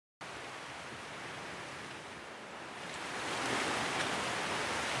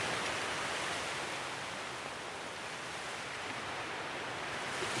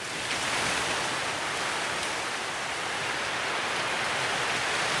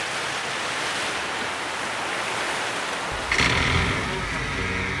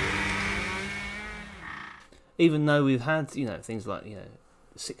even though we've had things like the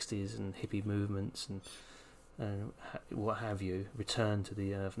 60s and hippie movements and what have you, return to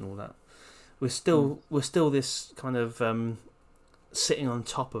the earth and all that, we're still this kind of sitting on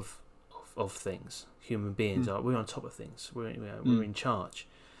top of things. Human beings we're on top of things. We're in charge,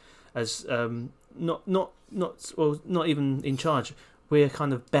 as not even in charge. We're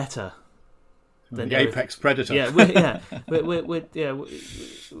kind of better than the apex predator.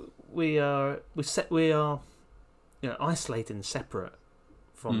 We are isolated and separate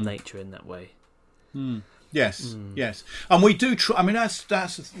from nature in that way. Yes, and we do. I mean, that's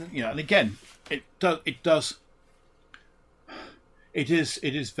and again, it does. It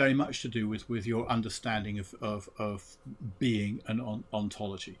is very much to do with your understanding of being and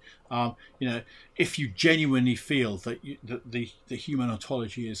ontology. If you genuinely feel that the human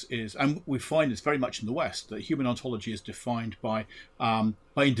ontology is, and we find this very much in the West, that human ontology is defined by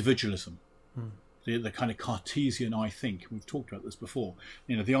individualism. The kind of Cartesian I think. We've talked about this before.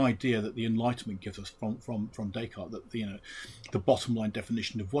 The idea that the Enlightenment gives us from Descartes, that the bottom line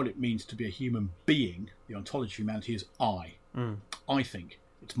definition of what it means to be a human being, the ontology of humanity, is I. I think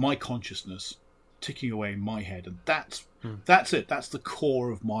it's my consciousness ticking away in my head, and that's it. That's the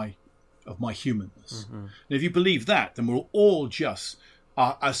core of my humanness. And if you believe that, then we're all just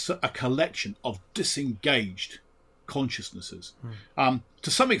a collection of disengaged consciousnesses. To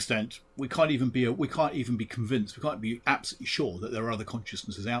some extent, we can't even be convinced. We can't be absolutely sure that there are other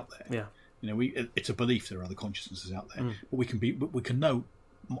consciousnesses out there. It's a belief there are other consciousnesses out there, but we can know.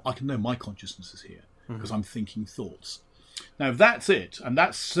 I can know my consciousness is here because I'm thinking thoughts. Now that's it, and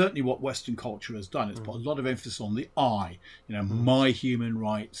that's certainly what Western culture has done. It's put a lot of emphasis on the I. My human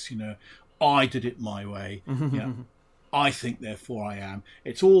rights. I did it my way. I think, therefore I am.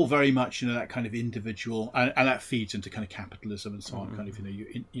 It's all very much that kind of individual, and that feeds into kind of capitalism and so on. Kind of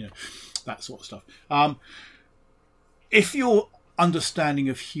that sort of stuff. If your understanding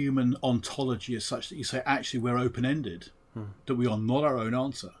of human ontology is such that you say actually we're open-ended, that we are not our own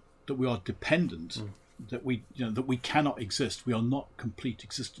answer, that we are dependent. That we cannot exist. We are not complete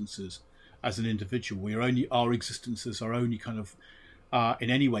existences as an individual. Our existences are only kind of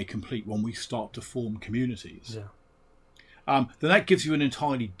in any way complete when we start to form communities. Then that gives you an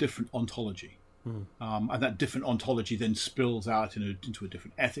entirely different ontology, and that different ontology then spills out into a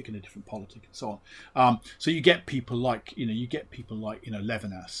different ethic and a different politic and so on. So you get people like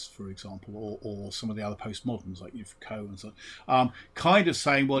Levinas, for example, or some of the other postmoderns like Foucault and so on, kind of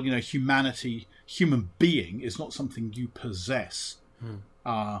saying, well, human being is not something you possess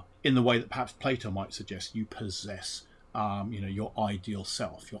in the way that perhaps Plato might suggest you possess. Your ideal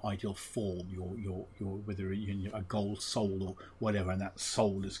self, your ideal form, your whether you're a gold soul or whatever, and that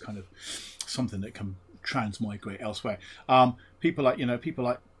soul is kind of something that can transmigrate elsewhere. People like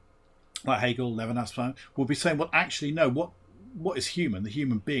Hegel, Levinas will be saying, well, actually, no. What is human? The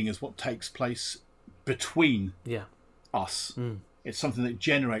human being is what takes place between us. It's something that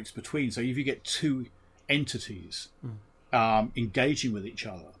generates between. So if you get two entities engaging with each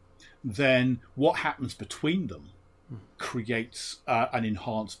other, then what happens between them creates an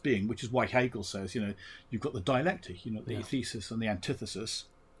enhanced being, which is why Hegel says, you've got the dialectic, the thesis and the antithesis.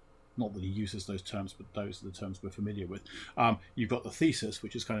 Not that he uses those terms, but those are the terms we're familiar with. You've got the thesis,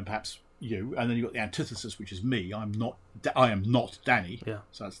 which is kind of perhaps you, and then you've got the antithesis, which is me. I am not Danny.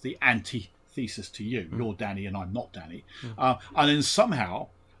 So that's the antithesis to you. You're Danny, and I'm not Danny. And then somehow,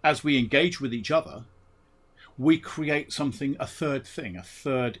 as we engage with each other, we create something, a third thing, a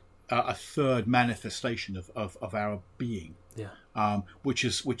third manifestation of our being, which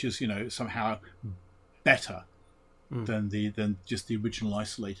is somehow better than just the original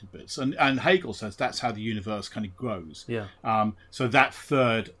isolated bits. And Hegel says that's how the universe kind of grows. So that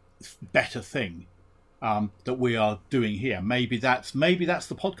third better thing that we are doing here, maybe that's the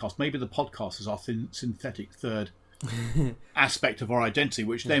podcast. Maybe the podcast is our synthetic third aspect of our identity,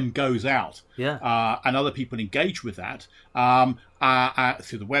 which then goes out, and other people engage with that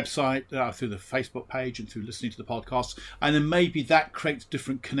through the website, through the Facebook page, and through listening to the podcasts, and then maybe that creates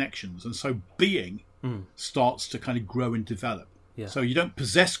different connections, and so being starts to kind of grow and develop. So you don't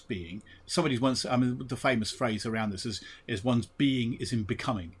possess being. Somebody's once, the famous phrase around this is one's being is in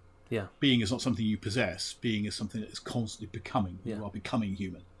becoming. Being is not something you possess. Being is something that is constantly becoming. You are becoming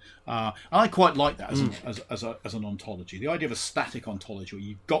human. And I quite like that as an ontology. The idea of a static ontology where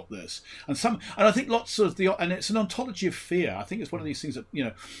you've got this, and I think lots of and it's an ontology of fear. I think it's one of these things that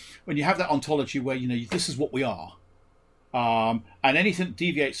when you have that ontology where this is what we are, and anything that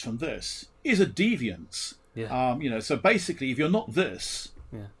deviates from this is a deviance. So basically, if you're not this,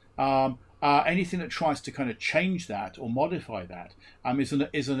 anything that tries to kind of change that or modify that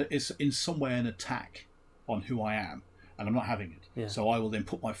is in some way an attack on who I am, and I'm not having it. Yeah. So I will then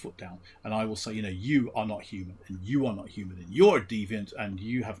put my foot down, and I will say, you are not human, and you are not human, and you're a deviant, and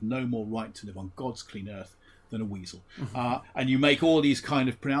you have no more right to live on God's clean earth than a weasel. And you make all these kind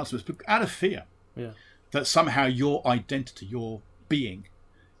of pronouncements, but out of fear that somehow your identity, your being,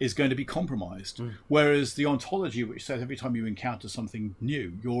 is going to be compromised. Whereas the ontology, which says every time you encounter something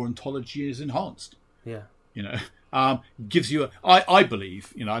new, your ontology is enhanced. Yeah. Gives you I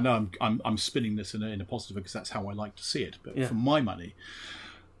believe, I know I'm spinning this in a positive because that's how I like to see it, but for my money,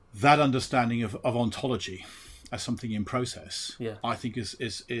 that understanding of ontology as something in process, I think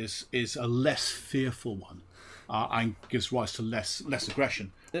is a less fearful one, and gives rise to less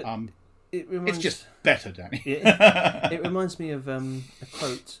aggression. It's just better, Danny. It reminds me of a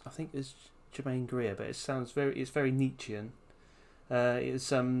quote. I think it's Germaine Greer, but it's very Nietzschean.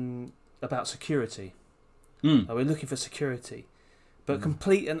 It's about security. We're looking for security, but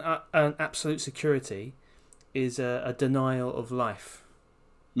complete and absolute security is a denial of life.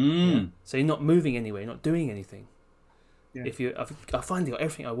 Yeah? So you're not moving anywhere, you're not doing anything. Yeah. If I finally got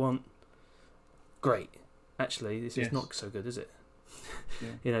everything I want, great. Actually, this is not so good, is it?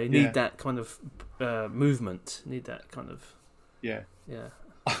 Yeah. You need that kind of movement. You need that kind of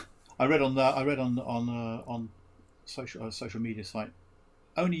I read on social media site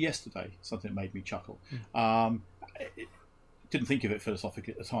only yesterday something that made me chuckle. Didn't think of it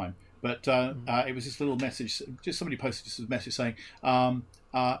philosophically at the time, but it was this little message. Just somebody posted this message saying, what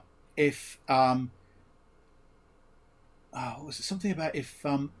was it? Something about if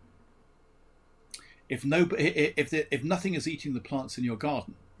nothing is eating the plants in your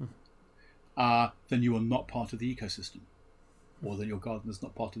garden, then you are not part of the ecosystem, or then your garden is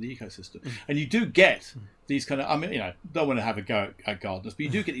not part of the ecosystem. And you do get these kind of, don't want to have a go at gardeners, but you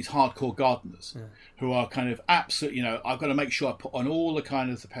do get these hardcore gardeners who are kind of absolutely, I've got to make sure I put on all the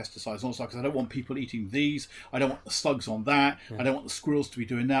kind of the pesticides also, because I don't want people eating these. I don't want the slugs on that. I don't want the squirrels to be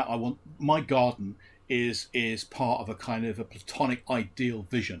doing that. I want my garden is part of a kind of a platonic ideal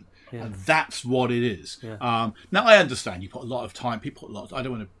vision. Yeah. And that's what it is. Yeah. Now, I understand you put a lot of time. People put a lot. I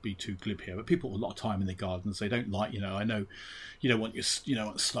don't want to be too glib here, but people put a lot of time in their gardens. They don't like, I know, you don't want your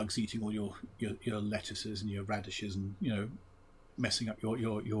slugs eating all your lettuces and your radishes and messing up your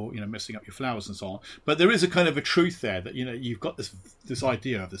messing up your flowers and so on. But there is a kind of a truth there that you've got this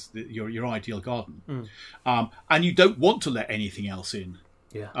idea of your ideal garden, and you don't want to let anything else in.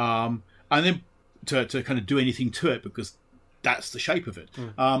 Yeah. And then to kind of do anything to it because that's the shape of it.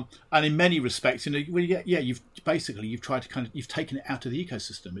 And in many respects, you've tried to you've taken it out of the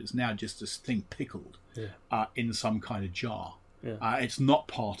ecosystem. It's now just this thing pickled in some kind of jar. Yeah. It's not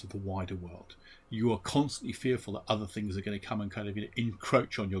part of the wider world. You are constantly fearful that other things are going to come and kind of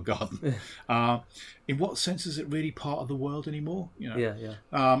encroach on your garden. In what sense is it really part of the world anymore?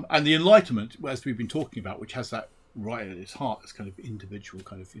 And the Enlightenment, as we've been talking about, which has that right at its heart, this kind of individual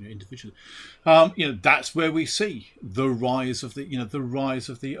individual. That's where we see the rise of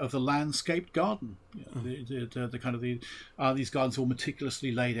the landscaped garden. The kind of these gardens all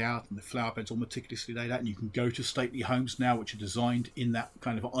meticulously laid out, and the flower beds all meticulously laid out, and you can go to stately homes now which are designed in that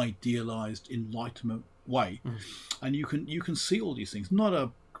kind of idealized Enlightenment way, and you can see all these things. Not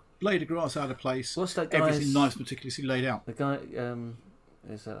a blade of grass out of place. What's that guy's, everything nice, meticulously laid out. The guy.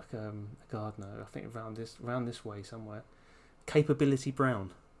 Is like a gardener, I think around this way somewhere. Capability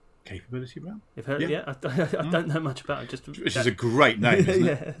Brown. Capability Brown? You've heard? Yeah. I don't know much about it. Which is a great name, isn't it?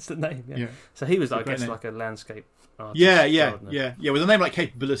 Yeah, that's the name. Yeah. So he was, I guess, like a landscape artist. Yeah. With a name like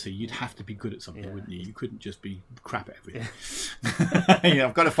Capability, you'd have to be good at something, wouldn't you? You couldn't just be crap at everything. Yeah.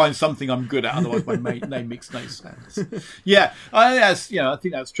 I've got to find something I'm good at, otherwise my name makes no sense. Yeah, I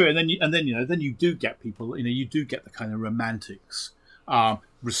think that's true. And then you do get people. You do get the kind of romantics.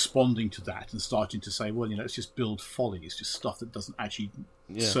 Responding to that and starting to say, well, let's just build follies, just stuff that doesn't actually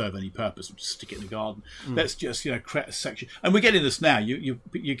serve any purpose. We'll just stick it in the garden. Let's just create a section. And we're getting this now.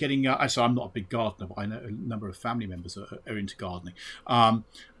 You're getting. So I'm not a big gardener, but I know a number of family members are into gardening.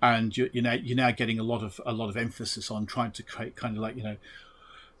 And you're now getting a lot of emphasis on trying to create kind of like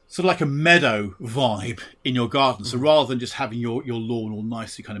sort of like a meadow vibe in your garden. So rather than just having your lawn all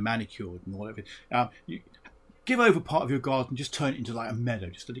nicely kind of manicured and whatever, give over part of your garden, just turn it into like a meadow,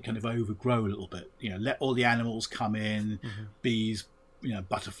 just let it kind of overgrow a little bit. Let all the animals come in, bees,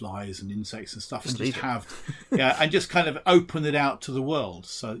 butterflies and insects and stuff, and just have, and just kind of open it out to the world.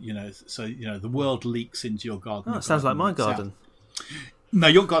 So the world leaks into your garden. Oh, it sounds like my garden. No,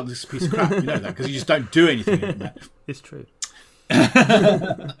 your garden is a piece of crap. You know that because you just don't do anything in that. It's true.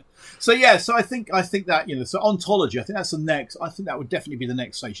 So I think that, so ontology, I think that's the next. I think that would definitely be the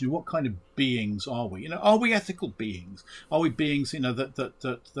next stage. What kind of beings are we? Are we ethical beings? Are we beings,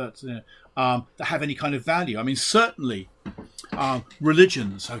 that have any kind of value? I mean, certainly,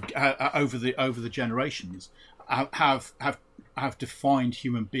 religions over the generations have defined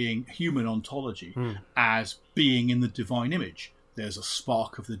human ontology as being in the divine image. There's a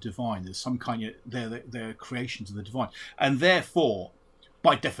spark of the divine. There's some kind of they're creations of the divine, and therefore,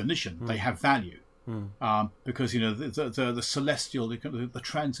 by definition, they have value because the celestial, the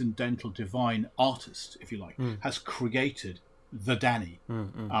transcendental divine artist, if you like, has created the Danny,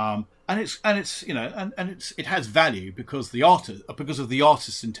 and it has value because of the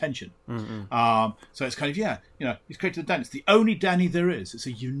artist's intention. So it's kind of he's created the Danny. It's the only Danny there is. It's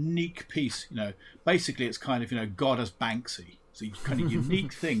a unique piece. Basically, it's kind of God as Banksy. It's a kind of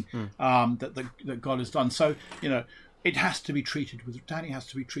unique thing that God has done. So it has to be treated with Danny has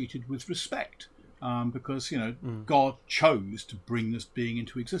to be treated with respect. Because God chose to bring this being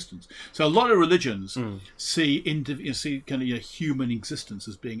into existence. So a lot of religions see kind of human existence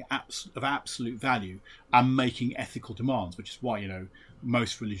as being of absolute value and making ethical demands, which is why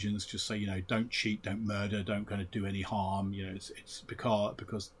most religions just say don't cheat, don't murder, don't kind of do any harm. It's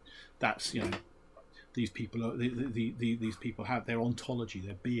because that's these people these people have their ontology,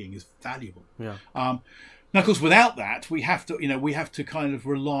 their being is valuable. Yeah. Now, of course, without that, we have to kind of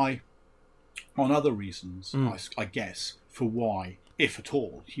rely on other reasons, I guess, for why, if at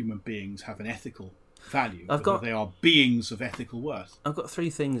all, human beings have an ethical value. They are beings of ethical worth. I've got three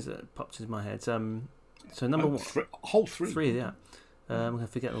things that popped into my head. So number one, whole three. Three, yeah. I'm going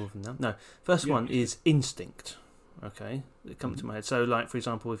to forget all of them now. No, first one is instinct. Okay, it comes to my head. So, like for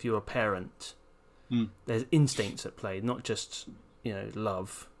example, if you're a parent, there's instincts at play, not just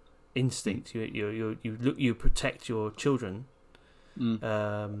love. Instinct. You protect your children.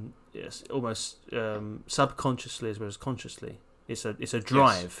 Yes, almost subconsciously as well as consciously. It's a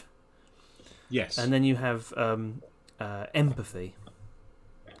drive. Yes. And then you have empathy.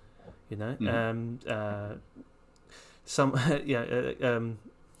 I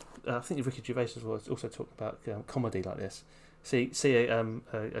think Ricky Gervais was also talking about comedy like this. See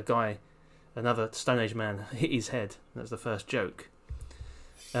a guy, another Stone Age man, hit his head. That's the first joke.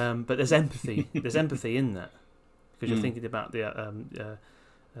 But there's empathy. There's empathy in that because you're thinking about the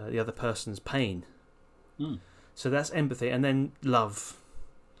other person's pain. So that's empathy, and then love.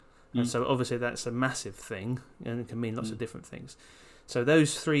 And so obviously that's a massive thing, and it can mean lots of different things. So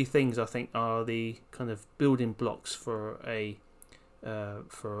those three things, I think, are the kind of building blocks for an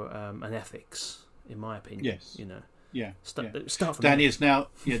ethics, in my opinion. Yes. Start from Danny is now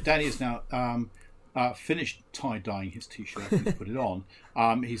finished tie-dyeing his t-shirt. He's put it on.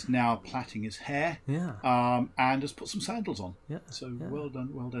 He's now plaiting his hair. Yeah. And has put some sandals on. Yeah. So well done.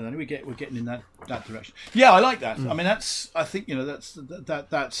 And we're getting in that direction. Yeah, I like that. I mean, I think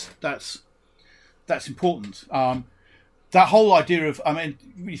that's important. That whole idea of, I mean,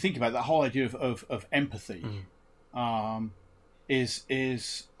 when you think about it, that whole idea of empathy, is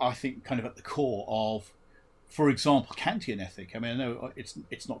I think kind of at the core of, for example, Kantian ethic. I mean, I know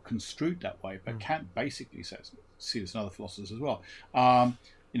it's not construed that way, but Kant basically says, see this in other philosophers as well,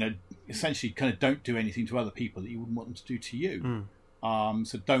 essentially kind of don't do anything to other people that you wouldn't want them to do to you.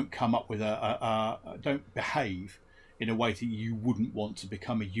 So don't come up with don't behave in a way that you wouldn't want to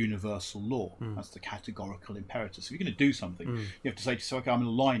become a universal law. That's the categorical imperative. So if you're going to do something, you have to say to yourself, okay, I'm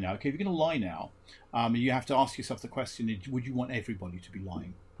going to lie now. Okay, if you're going to lie now, you have to ask yourself the question, would you want everybody to be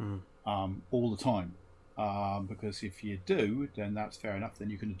lying all the time? Because if you do, then that's fair enough,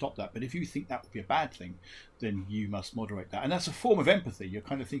 then you can adopt that. But if you think that would be a bad thing, then you must moderate that. And that's a form of empathy. You're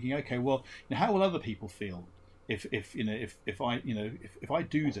kind of thinking, okay, well, how will other people feel if I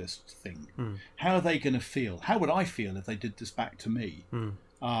do this thing? How are they going to feel? How would I feel if they did this back to me?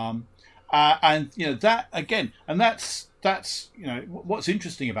 And that again, and that's what's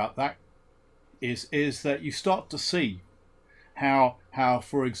interesting about that is that you start to see how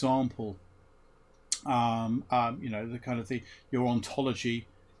for example, the kind of your ontology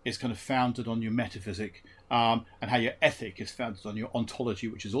is kind of founded on your metaphysic, and how your ethic is founded on your ontology,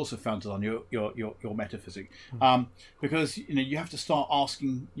 which is also founded on your metaphysic. Because you have to start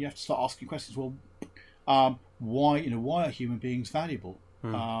asking questions. Well, why are human beings valuable?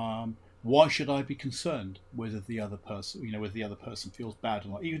 Why should I be concerned whether the other person feels bad or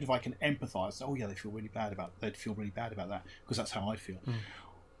not? Even if I can empathise, they'd feel really bad about that because that's how I feel.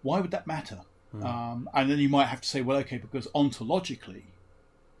 Why would that matter? And then you might have to say, well, okay, because ontologically,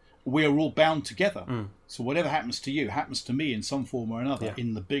 we are all bound together. So whatever happens to you happens to me in some form or another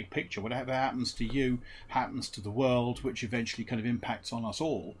in the big picture. Whatever happens to you happens to the world, which eventually kind of impacts on us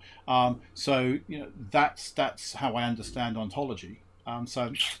all. So that's how I understand ontology.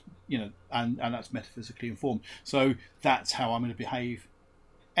 So and that's metaphysically informed. So that's how I'm going to behave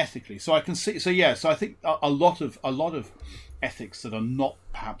ethically. So I can see. So I think a lot of ethics that are not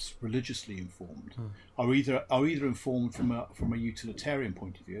perhaps religiously informed are either informed from a utilitarian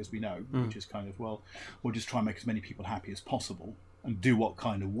point of view, as we know, which is kind of, well, we'll just try and make as many people happy as possible and do what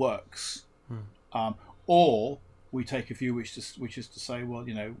kind of works, or we take a view which is to say, well,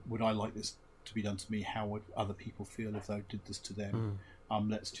 would I like this to be done to me? How would other people feel if I did this to them?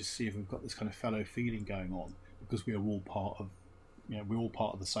 Let's just see if we've got this kind of fellow feeling going on, because we are all part of we're all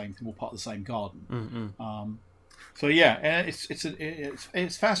part of the same thing, we're all part of the same garden. So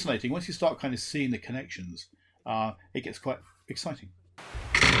it's fascinating. Once you start kind of seeing the connections, it gets quite exciting.